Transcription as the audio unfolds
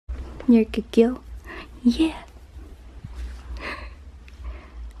You're a good girl. Yeah.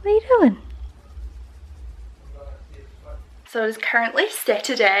 What are you doing? So it is currently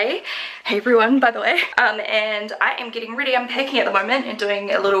Saturday. Hey everyone, by the way. And I am getting ready. I'm packing at the moment and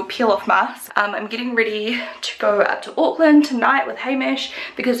doing a little peel off mask. I'm getting ready to go up to Auckland tonight with Hamish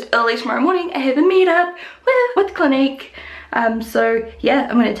because early tomorrow morning I have a meetup with Clinique. So yeah,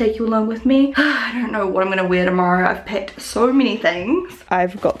 I'm gonna take you along with me. I don't know what I'm gonna wear tomorrow. I've packed so many things.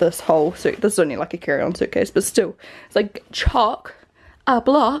 I've got this whole suit. This is only like a carry-on suitcase, but still, it's like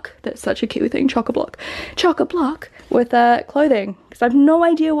chock-a-block. That's such a Kiwi thing, chock-a-block. Chock-a-block with clothing, because I have no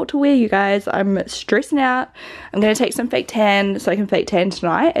idea what to wear, you guys. I'm stressing out. I'm gonna take some fake tan so I can fake tan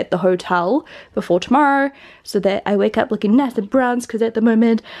tonight at the hotel before tomorrow, so that I wake up looking nice and bronze, because at the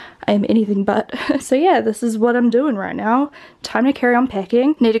moment I am anything but. So yeah, this is what I'm doing right now. Time to carry on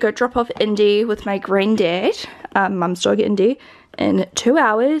packing. Need to go drop off Indy with my granddad, mum's dog Indy, in 2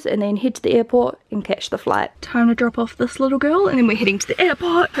 hours, and then head to the airport and catch the flight. Time to drop off this little girl, and then we're heading to the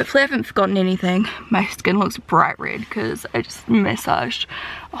airport. Hopefully I haven't forgotten anything. My skin looks bright red because I just massaged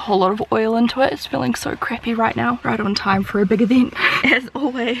a whole lot of oil into it. It's feeling so crappy right now. Right on time for a big event. As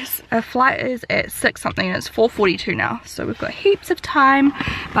always, our flight is at 6 something and it's 4:42 now, so we've got heaps of time,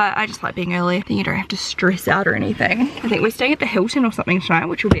 but I just like being early. Then you don't have to stress out or anything. I think we're staying at the Hilton or something tonight,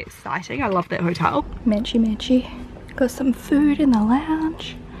 which will be exciting. I love that hotel. Manchi. Got some food in the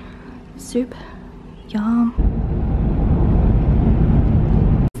lounge. Soup. Yum.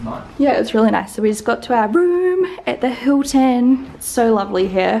 Yeah, it's really nice. So we just got to our room at the Hilton. It's so lovely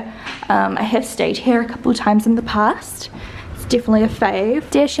here. I have stayed here a couple of times in the past. It's definitely a fave.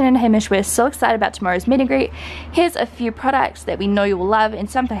 Dear Shannon and Hamish, we're so excited about tomorrow's meet and greet. Here's a few products that we know you will love, and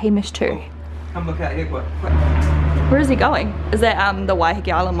some for Hamish too. Come look out here, quick. Where is he going? Is that the Waiheke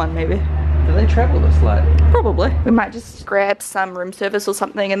Island one maybe? Do they travel this late? Probably. We might just grab some room service or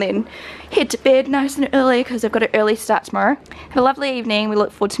something and then head to bed nice and early because I've got an early start tomorrow. Have a lovely evening. We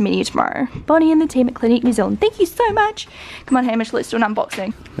look forward to meeting you tomorrow. Bonnie and the team at Clinique New Zealand, thank you so much. Come on Hamish, let's do an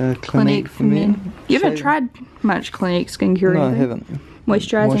unboxing. Clinique for men. You haven't tried much Clinique skincare or anything? No, I haven't.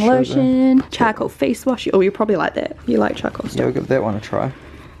 Moisturising lotion, charcoal face wash. Oh, you probably like that. You like charcoal stuff. Yeah, we'll give that one a try.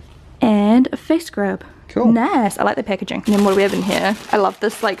 And a face scrub. Cool. Nice. I like the packaging. And then what do we have in here? I love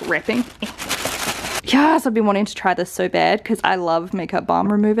this like wrapping. Yes, I've been wanting to try this so bad because I love makeup balm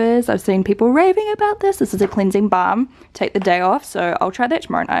removers. I've seen people raving about this. This is a cleansing balm. Take the day off, so I'll try that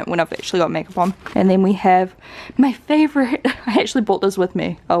tomorrow night when I've actually got makeup on. And then we have my favorite. I actually brought this with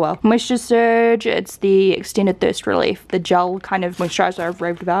me. Oh well. Moisture Surge. It's the extended thirst relief. The gel kind of moisturizer I've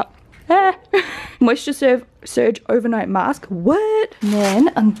raved about. Moisture Surge overnight mask. What? And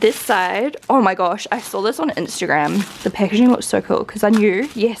then on this side, oh my gosh, I saw this on Instagram. The packaging looks so cool because I knew,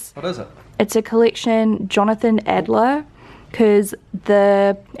 yes. What is it? It's a collection Jonathan Adler, because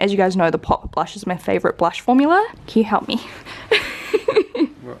as you guys know, the Pop blush is my favorite blush formula. Can you help me?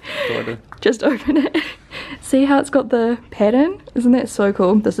 What do I do? Just open it. See how it's got the pattern? Isn't that so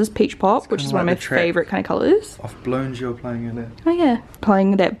cool? This is Peach Pop, which is one of my favorite kind of colors. Off Balloons you're playing in there. Oh yeah,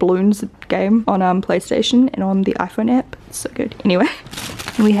 playing that Balloons game on PlayStation and on the iPhone app. It's so good. Anyway,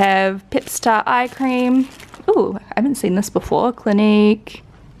 we have Pep Star Eye Cream. Ooh, I haven't seen this before. Clinique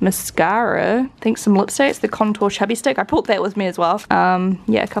mascara. I think some lipsticks. The Contour Chubby Stick. I brought that with me as well.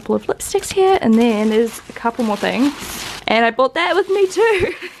 Yeah, a couple of lipsticks here, and then there's a couple more things. And I brought that with me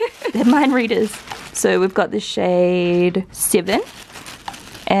too. They're mind readers. So we've got the shade 7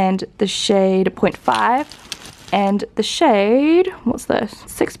 and the shade 0.5 and the shade, what's this?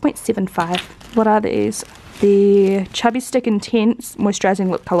 6.75. What are these? The Chubby Stick Intense Moisturizing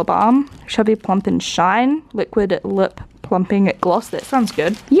Lip Color Balm, Chubby Plump and Shine Liquid Lip Plumping Gloss. That sounds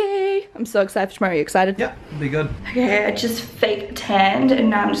good. Yay! I'm so excited for tomorrow. Are you excited? Yeah, it'll be good. Okay, I just fake tanned and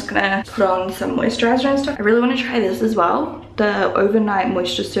now I'm just gonna put on some moisturizer and stuff. I really want to try this as well. The Overnight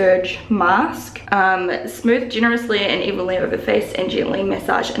Moisture Surge Mask. Smooth generously and evenly over face and gently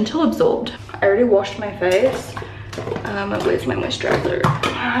massage until absorbed. I already washed my face. Where's my moisturizer?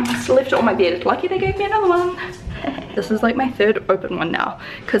 I must have left it on my bed. Lucky they gave me another one. This is like my third open one now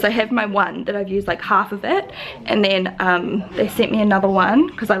because I have my one that I've used like half of it, and then they sent me another one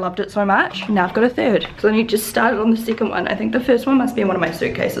because I loved it so much. Now I've got a third, so I only just started on the second one. I think the first one must be in one of my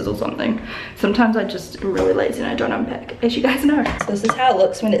suitcases or something. Sometimes I just am really lazy and I don't unpack, as you guys know. So this is how it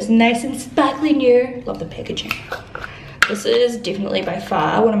looks when it's nice and sparkly new. Love the packaging. This is definitely by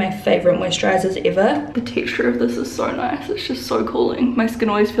far one of my favorite moisturizers ever. The texture of this is so nice. It's just so cooling. My skin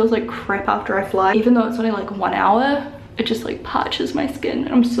always feels like crap after I fly. Even though it's only like 1 hour, it just like parches my skin.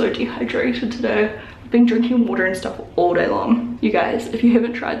 And I'm so dehydrated today. been drinking water and stuff all day long. You guys, if you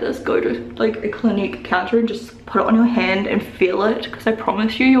haven't tried this, go to like a Clinique counter and just put it on your hand and feel it, because I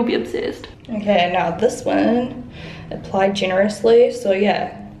promise you, you'll be obsessed. Okay, now this one, apply generously. So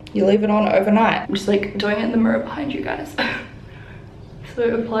yeah, you leave it on overnight. I'm just like doing it in the mirror behind you guys. So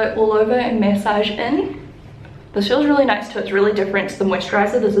apply it all over and massage in. This feels really nice too. It's really different to the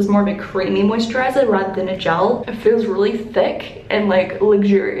moisturizer. This is more of a creamy moisturizer rather than a gel. It feels really thick and like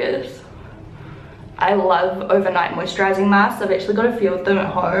luxurious. I love overnight moisturizing masks. I've actually got a few of them at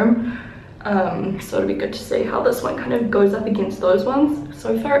home. So it'll be good to see how this one kind of goes up against those ones.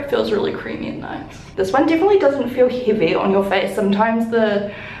 So far it feels really creamy and nice. This one definitely doesn't feel heavy on your face. Sometimes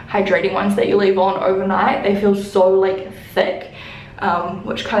the hydrating ones that you leave on overnight, they feel so like thick.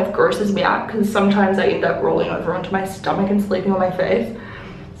 Which kind of grosses me out, because sometimes I end up rolling over onto my stomach and sleeping on my face,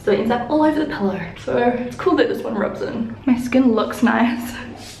 so it ends up all over the pillow. So it's cool that this one rubs in. My skin looks nice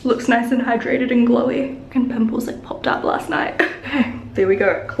and hydrated and glowy, and pimples that popped up last night. Okay, there we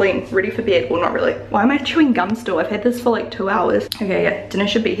go, clean, ready for bed. Well, not really. Why am I chewing gum still? I've had this for like 2 hours. Okay, yeah, dinner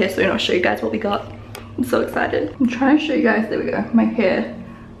should be here soon. I'll show you guys what we got. I'm so excited. I'm trying to show you guys. There we go. My hair,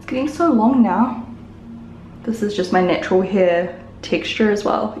 it's getting so long now. This is just my natural hair texture as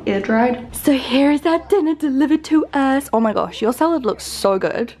well, air dried. So here is our dinner delivered to us. Oh my gosh, your salad looks so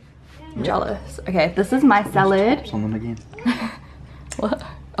good. I'm jealous. Okay, this is my salad. Tops on them again. What?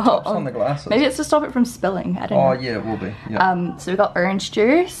 Tops on the glasses. Maybe it's to stop it from spilling. I don't know. Oh yeah, it will be. Yeah. So we got orange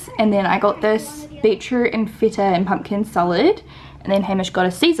juice, and then I got this beetroot and feta and pumpkin salad, and then Hamish got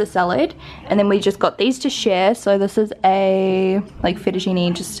a Caesar salad, and then we just got these to share. So this is a like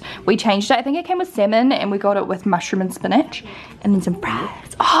fettuccine, just we changed it. I think it came with salmon, and we got it with mushroom and spinach, and then some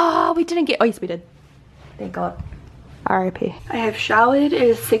fries. Oh, we didn't get, oh yes we did. Thank God. RIP. I have showered. It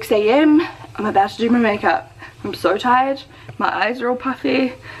is 6 AM. I'm about to do my makeup. I'm so tired. My eyes are all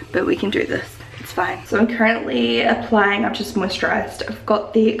puffy, but we can do this. It's fine. So I'm currently applying, I've just moisturized. I've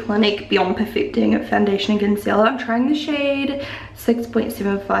got the Clinique Beyond Perfecting Foundation and Concealer. I'm trying the shade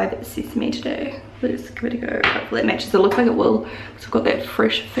 6.75 Sesame today. Let's give it a go. Hopefully it matches. It looks like it will, because I've got that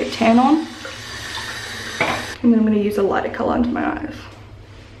fresh fit tan on. And then I'm going to use a lighter color under my eyes.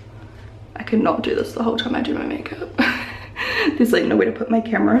 I could not do this the whole time I do my makeup. There's like nowhere to put my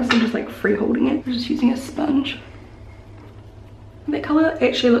camera, so I'm just like free holding it. I'm just using a sponge. That color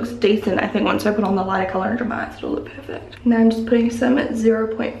actually looks decent. I think once I put on the lighter color under my eyes, it'll look perfect. Now I'm just putting some at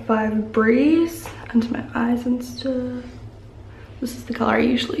 0.5 Breeze under my eyes and stuff. This is the color I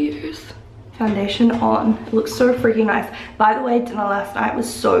usually use. Foundation on. It looks so freaking nice. By the way, dinner last night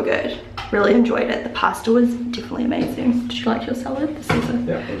was so good. Really enjoyed it. The pasta was definitely amazing. Did you like your salad? The Caesar?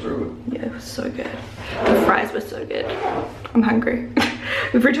 Yeah, it was really good. Yeah, it was so good. The fries were so good. I'm hungry.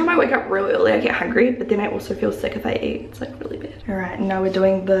 Every time I wake up really early, I get hungry, but then I also feel sick if I eat. It's like really bad. All right, now we're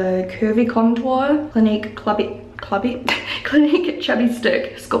doing the Curvy Contour Clinique Clinique Chubby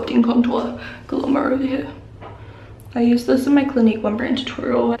Stick Sculpting Contour. Got a little mirror over here. I used this in my Clinique One Brand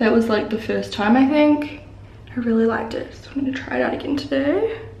tutorial. That was like the first time, I think. I really liked it, so I'm gonna try it out again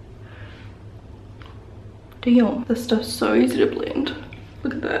today. Damn, this stuff's so easy to blend.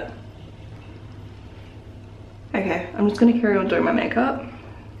 Look at that. Okay, I'm just gonna carry on doing my makeup,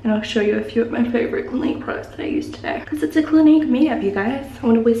 and I'll show you a few of my favorite Clinique products that I used today. Because it's a Clinique makeup, you guys. I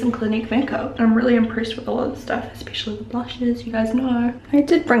want to wear some Clinique makeup. I'm really impressed with a lot of the stuff, especially the blushes, you guys know. I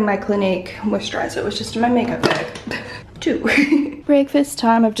did bring my Clinique moisturizer. It was just in my makeup bag. Too. Breakfast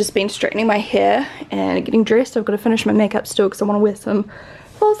time. I've just been straightening my hair and getting dressed. I've got to finish my makeup still because I want to wear some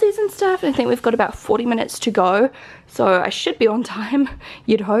fall season stuff. I think we've got about 40 minutes to go, so I should be on time,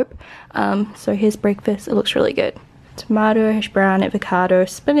 you'd hope. So here's breakfast. It looks really good. Tomato, hash brown, avocado,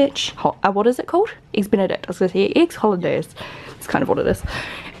 spinach, what is it called? Eggs Benedict. I was gonna say eggs hollandaise. It's kind of what it is.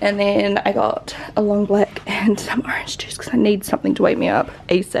 And then I got a long black and some orange juice because I need something to wake me up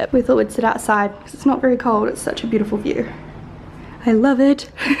ASAP. We thought we'd sit outside because it's not very cold. It's such a beautiful view. I love it.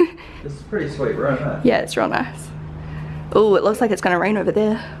 This is pretty sweet room, eh? Yeah, it's real nice. Oh, it looks like it's gonna rain over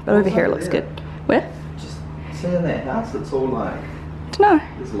there, but over here it looks good. Where? Just seeing that house, it's all like, I don't know.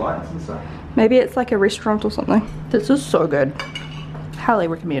 there's lights and stuff. Maybe it's like a restaurant or something. This is so good. Highly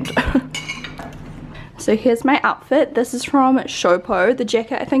recommend. So here's my outfit. This is from Shaaanxo. The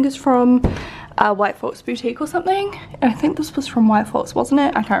jacket I think is from White Fox Boutique or something. I think this was from White Fox, wasn't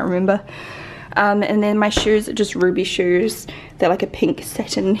it? I can't remember. And then my shoes are just ruby shoes. They're like a pink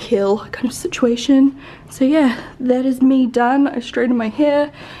satin heel kind of situation. So yeah, that is me done. I straightened my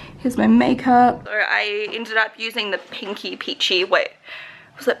hair. Here's my makeup. So I ended up using the pinky peachy, wait,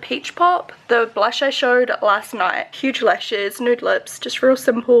 was it Peach Pop? The blush I showed last night. Huge lashes, nude lips, just real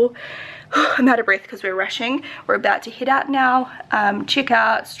simple. I'm out of breath because we're rushing. We're about to head out now, check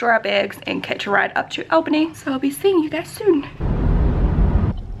out, store our bags, and catch a ride up to Albany. So I'll be seeing you guys soon.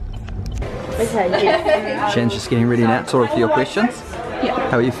 Shannon's just getting ready now, sort of for your questions. Yeah.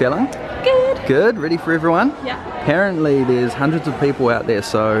 How are you feeling? Good. Good? Ready for everyone? Yeah. Apparently there's hundreds of people out there,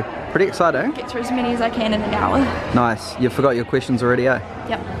 so pretty exciting. Get through as many as I can in an hour. Nice. You forgot your questions already, eh?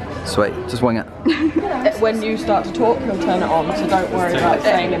 Yep. Sweet. Just wing it. When you start to talk, he'll turn it on, so don't worry about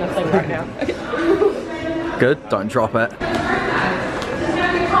saying anything right now. Good. Don't drop it.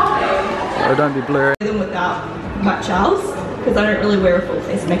 Oh, don't be blurry. Them without much else, because I don't really wear a full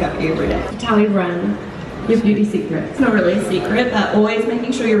face of makeup every day. To tell everyone your beauty secret. It's not really a secret, but always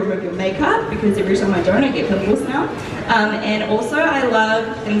making sure you remove your makeup, because every time I don't, I get pimples now. And also I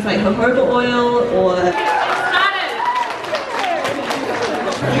love things like jojoba oil or...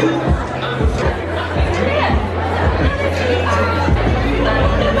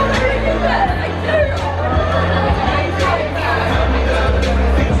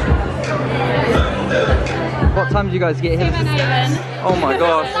 What time did you guys get here? 7. Oh my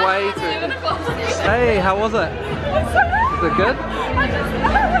gosh, way too. Hey, how was it? Is it good?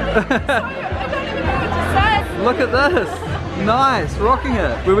 Look at this. Nice, rocking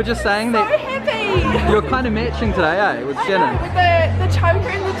it. We were just saying that Happy! you're kind of matching today, eh, with Shannon. With the choker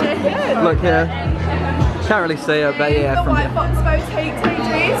and the jacket. Look here. Can't really see it, but yeah, The from white here. fox boutique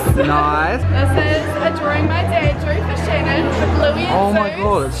dress. Nice. This is a drawing my dad drew for Shannon with Louis and Oh my Zeus.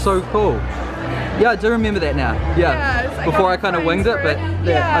 god, it's so cool. Yeah, I do remember that now. Yeah. Yes, I Before got I kind of frames winged it, for but it.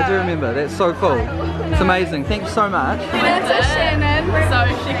 yeah, I do Yeah. remember. That's so cool. It's amazing. Thank you so much. That's a Shannon, so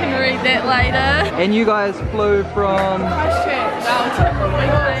she can read that later. And you guys flew from... Christchurch.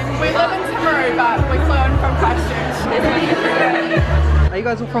 We live in Timaru, but we flew in from Christchurch. Are you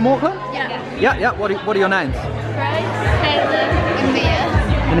guys all from Auckland? Yeah. Yeah. What are your names? Grace, Caleb, and Mia.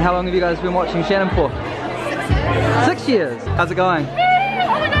 And how long have you guys been watching Shannon for? 6 years. How's it going? Oh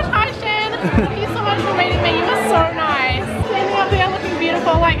my gosh, hi Shan. Thank you so much for meeting me. You were so nice. Standing up there looking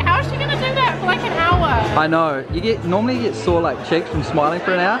beautiful. Like, how is she gonna do that for like an hour? I know. Normally you get sore like cheeks from smiling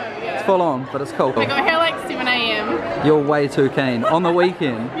for an hour. It's full on, but it's cool. I got here like 7 AM. You're way too keen. On the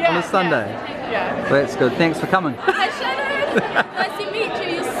weekend, on a Sunday. Yeah. Well, that's good. Thanks for coming. Hi Shannon! Nice to meet you.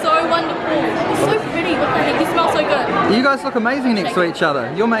 You're so wonderful. You're so pretty. Look at you. You smell so good. You guys look amazing next to each other.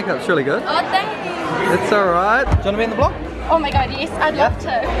 Your makeup's really good. Oh, thank you. It's alright. Do you want to be in the vlog? Oh my god, yes, I'd love to.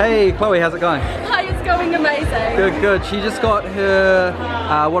 Hey Chloe, how's it going? Hi, it's going amazing. Good, good. She just got her,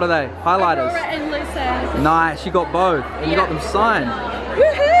 what are they? Highlighters. Aurora and Lucy. Nice, she got both. And you got them signed.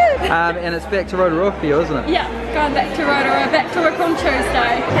 Woohoo! And it's back to Rotorua for you, isn't it? Yeah, going back to Rotorua, back to work on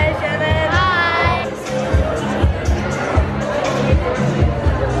Tuesday. Hey Shannon. Hi.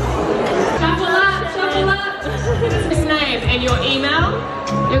 Shuffle up. His name and your email.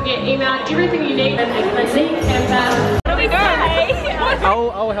 You'll get emailed everything you need. And what do we do?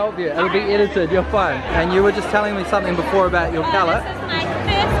 I'll help you. It'll be edited. You're fine. And you were just telling me something before about your palette. This is my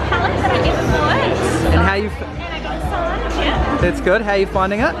first palette that I ever bought. And how you... And I got signed, yeah. That's good. How are you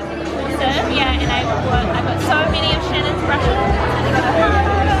finding it? Awesome, yeah, and I got so many of Shannon's brushes. And I got a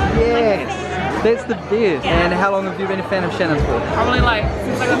whole Yes. That's the best. And how long have you been a fan of Shannon's for? Probably like,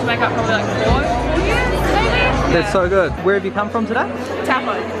 since I got to makeup, probably like 4 years maybe? That's so good. Where have you come from today?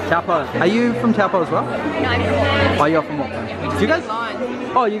 Taupo. Taupo. Are you from Taupo as well? Oh, you're from Auckland. Do you guys?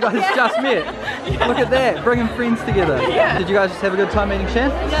 Oh, you guys just met. Look at that, bringing friends together. Did you guys just have a good time meeting Shan?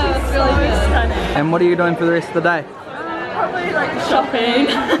 Yeah, it's really good. And what are you doing for the rest of the day? Probably like shopping.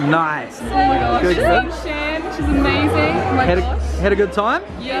 Nice. Oh my gosh. Good, good. Shan, she's amazing. Oh my gosh. Had a good time?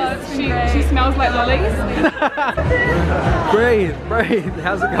 Yeah, she smells like lilies. Breathe, breathe.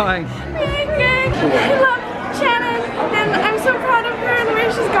 How's it going? Really good. I love Shannon and I'm so proud of her and where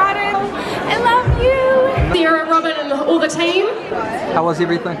she's got it. I love you. Sarah, Robin and all the team. How was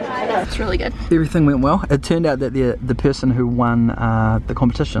everything? It's really good. Everything went well. It turned out that the person who won the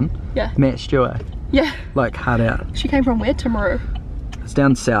competition matched you, Yeah. like hard out. She came from where? Timaru. It's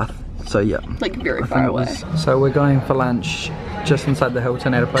down south, so yeah. Like very I far think it away. was. So we're going for lunch just inside the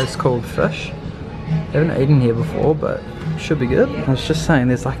Hilton at a place called Fish. Haven't eaten here before, but should be good. I was just saying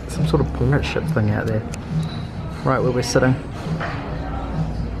there's like some sort of pirate ship thing out there. Right where we're sitting.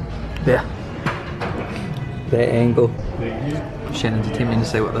 There. That angle. Shannon's attempting to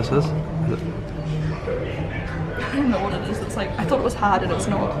see what this is. I don't know what it is. It's like, I thought it was hard and it's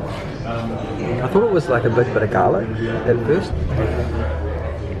not. I thought it was like a big bit of garlic at first.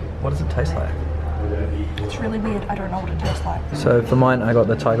 What does it taste like? It's really weird. I don't know what it tastes like. So for mine I got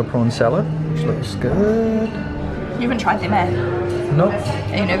the tiger prawn salad, which looks good. You haven't tried them, eh? Nope.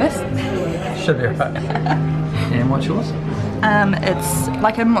 Are you nervous? Should be right. And what's yours? It's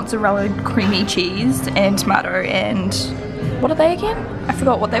like a mozzarella creamy cheese and tomato and what are they again? I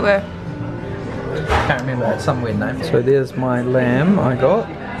forgot what they were. Can't remember, it's some weird name. So there's my lamb I got.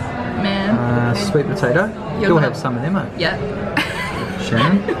 Man. Sweet potato. You'll have some of them, eh? Yeah.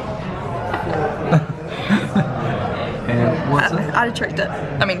 Shannon. And what's it? Artichoke dip.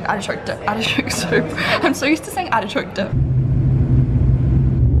 I mean artichoke dip. Artichoke soup. I'm so used to saying artichoke dip.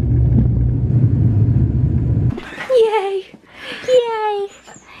 Yay! Yay!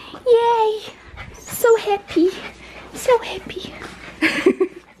 Yay! So happy. So happy.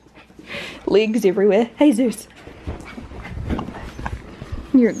 Legs everywhere. Hey Zeus.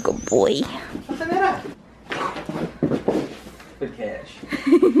 You're a good boy. Good catch.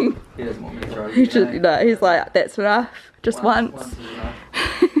 He doesn't want me to try it. No, he's like, that's enough. Just once. Once is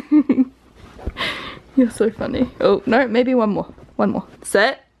enough. You're so funny. Oh, no, maybe one more. One more.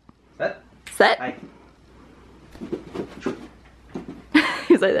 Sit. Sit. Sit. Hey.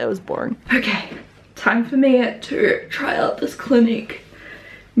 He's like, that was boring. Okay, time for me to try out this Clinique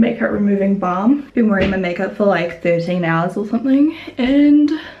makeup removing balm. Been wearing my makeup for like 13 hours or something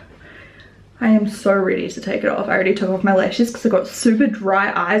and I am so ready to take it off. I already took off my lashes because I got super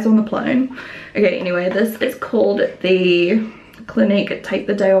dry eyes on the plane. Okay, anyway, this is called the Clinique Take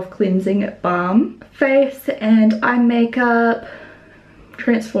the Day Off Cleansing Balm. Face and eye makeup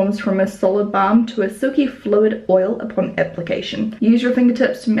transforms from a solid balm to a silky fluid oil upon application. Use your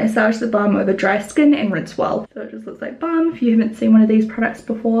fingertips to massage the balm over dry skin and rinse well. So it just looks like balm. If you haven't seen one of these products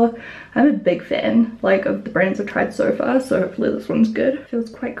before, I'm a big fan like of the brands I've tried so far, so hopefully this one's good. It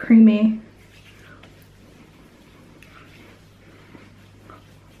feels quite creamy.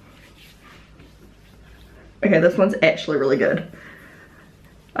 Okay, this one's actually really good.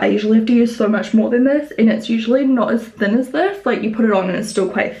 I usually have to use so much more than this and it's usually not as thin as this. Like you put it on and it's still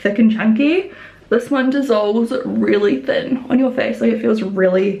quite thick and chunky. This one dissolves really thin on your face. Like it feels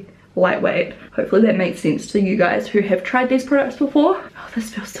really lightweight. Hopefully that makes sense to you guys who have tried these products before. Oh,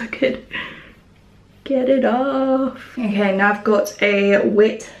 this feels so good. Get it off. Okay, now I've got a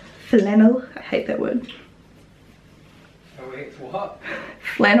wet flannel. I hate that word. A wet what?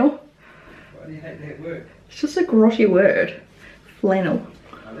 Flannel. Why do you hate that word? It's just a grotty word. Flannel.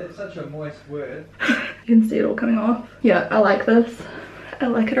 Oh, that's such a moist word. You can see it all coming off. Yeah, I like this. I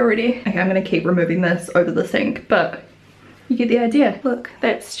like it already. Okay, I'm gonna keep removing this over the sink, but you get the idea. Look,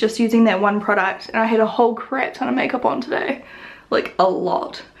 that's just using that one product and I had a whole crap ton of makeup on today. Like a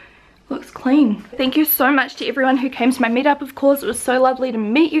lot. Looks clean. Thank you so much to everyone who came to my meetup, of course. It was so lovely to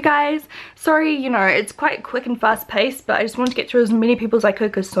meet you guys. Sorry, you know, it's quite quick and fast paced, but I just wanted to get through as many people as I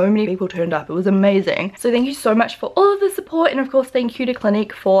could because so many people turned up. It was amazing. So thank you so much for all of the support, and of course thank you to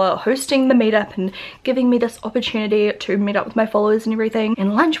Clinique for hosting the meetup and giving me this opportunity to meet up with my followers and everything.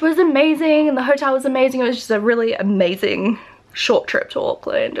 And lunch was amazing and the hotel was amazing. It was just a really amazing short trip to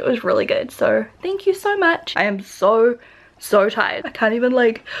Auckland. It was really good. So thank you so much. I am so tired. I can't even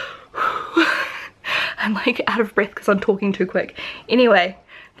like I'm like out of breath because I'm talking too quick. Anyway,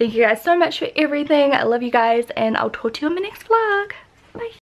 thank you guys so much for everything. I love you guys and I'll talk to you in my next vlog. Bye.